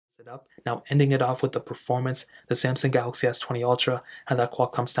it up. Now, ending it off with the performance, the Samsung Galaxy S20 Ultra had that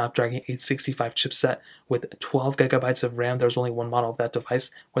Qualcomm Snapdragon 865 chipset with 12 gigabytes of RAM. There's only one model of that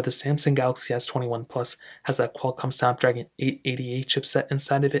device, where the Samsung Galaxy S21 Plus has that Qualcomm Snapdragon 888 chipset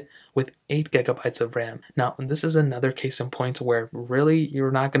inside of it with 8 gigabytes of RAM. Now, this is another case in point where really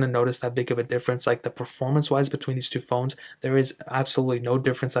you're not going to notice that big of a difference. Like the performance-wise between these two phones, there is absolutely no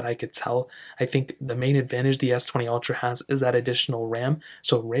difference that I could tell. I think the main advantage the S20 Ultra has is that additional RAM.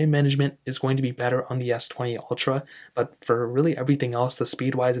 So RAM management is going to be better on the S20 Ultra, but for really everything else, the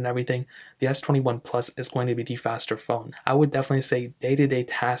speed-wise and everything, the S21 Plus is going to be the faster phone. I would definitely say day-to-day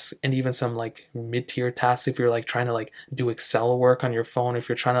tasks and even some like mid-tier tasks if you're like trying to like do Excel work on your phone, if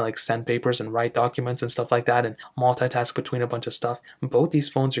you're trying to like send papers and write documents and stuff like that and multitask between a bunch of stuff, both these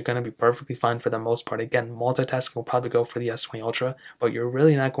phones are going to be perfectly fine for the most part. Again, multitasking will probably go for the S20 Ultra, but you're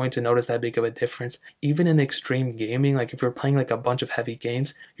really not going to notice that big of a difference. Even in extreme gaming, like if you're playing like a bunch of heavy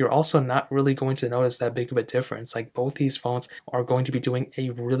games, you're also not really going to notice that big of a difference. Like both these phones are going to be doing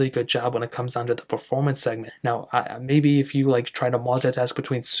a really good job when it comes down to the performance segment. Now, maybe if you like try to multitask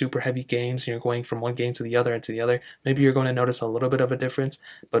between super heavy games and you're going from one game to the other and to the other, maybe you're going to notice a little bit of a difference,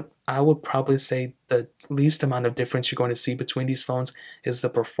 but I would probably say the least amount of difference you're going to see between these phones is the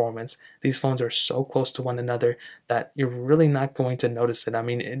performance. These phones are so close to one another that you're really not going to notice it. I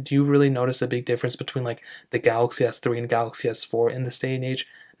mean, do you really notice a big difference between like the Galaxy S3 and Galaxy S4 in this day and age?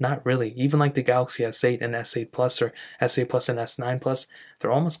 Not really. Even like the Galaxy S8 and S8 Plus or S8 Plus and S9 Plus,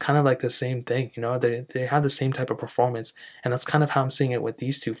 they're almost kind of like the same thing, you know, they have the same type of performance, and that's kind of how I'm seeing it with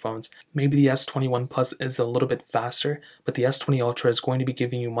these two phones. Maybe the S21 Plus is a little bit faster, but the S20 Ultra is going to be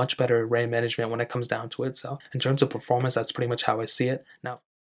giving you much better RAM management when it comes down to it. So in terms of performance, that's pretty much how I see it. Now,